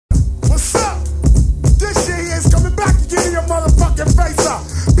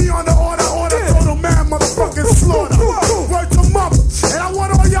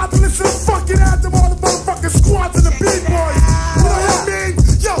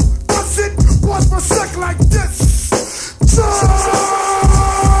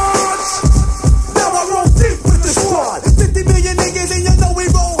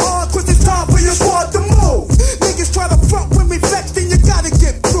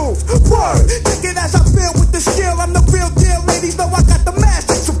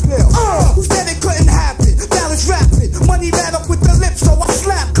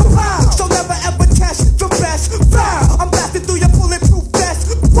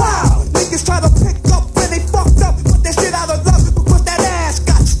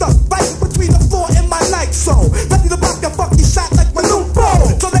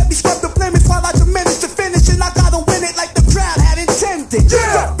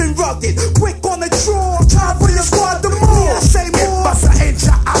bucket, quick on the draw. Time for your squad to move. Yeah, say more. If I ain't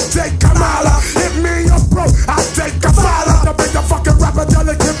ya, I take Kamala. Hit me up, bro, I take Kamala. The big fucking rapper,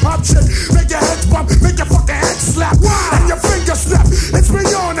 delicate pop shit. Make your head bump, make your fucking head slap, and your finger snap. It's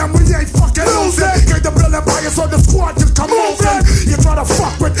beyond and we ain't fucking losing. Get the building by us so the squad just come moving. You try to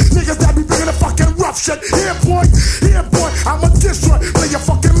fuck with niggas that be bringing the fucking rough shit. Here boy, I'm a destroy. Play your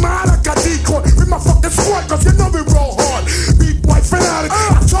fucking mind like a decoy with my fucking squad, cause you know we roll hard. Beat white fanatic,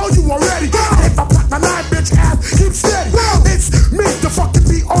 I told you already. If I block my 9 bitch ass, keep steady. It's me to fucking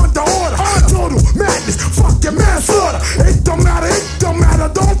be on the order. Total madness, fucking manslaughter. It don't matter,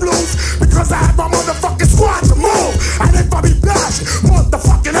 don't lose, because I have my motherfucking squad to move. And if I be bashing,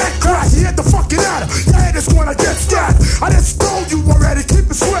 motherfucking head crash, you hit the fucking adder. Your head is gonna get scattered. I just told you already, keep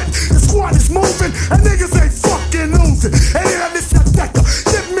it sweating. The squad is moving, and niggas ain't fucking losing. And then this decker,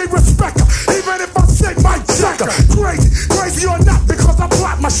 give me respect, even if I say my checker. Crazy or not, because I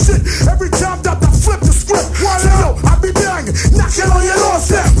plot my shit every time that I flip the script. So yo, I be banging, knocking on your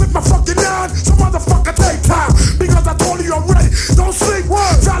doorstep with my fucking 9. So motherfucker take time, because I told you already. Don't sleep,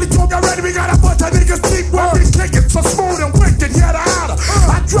 Charlie told you already, we got a bunch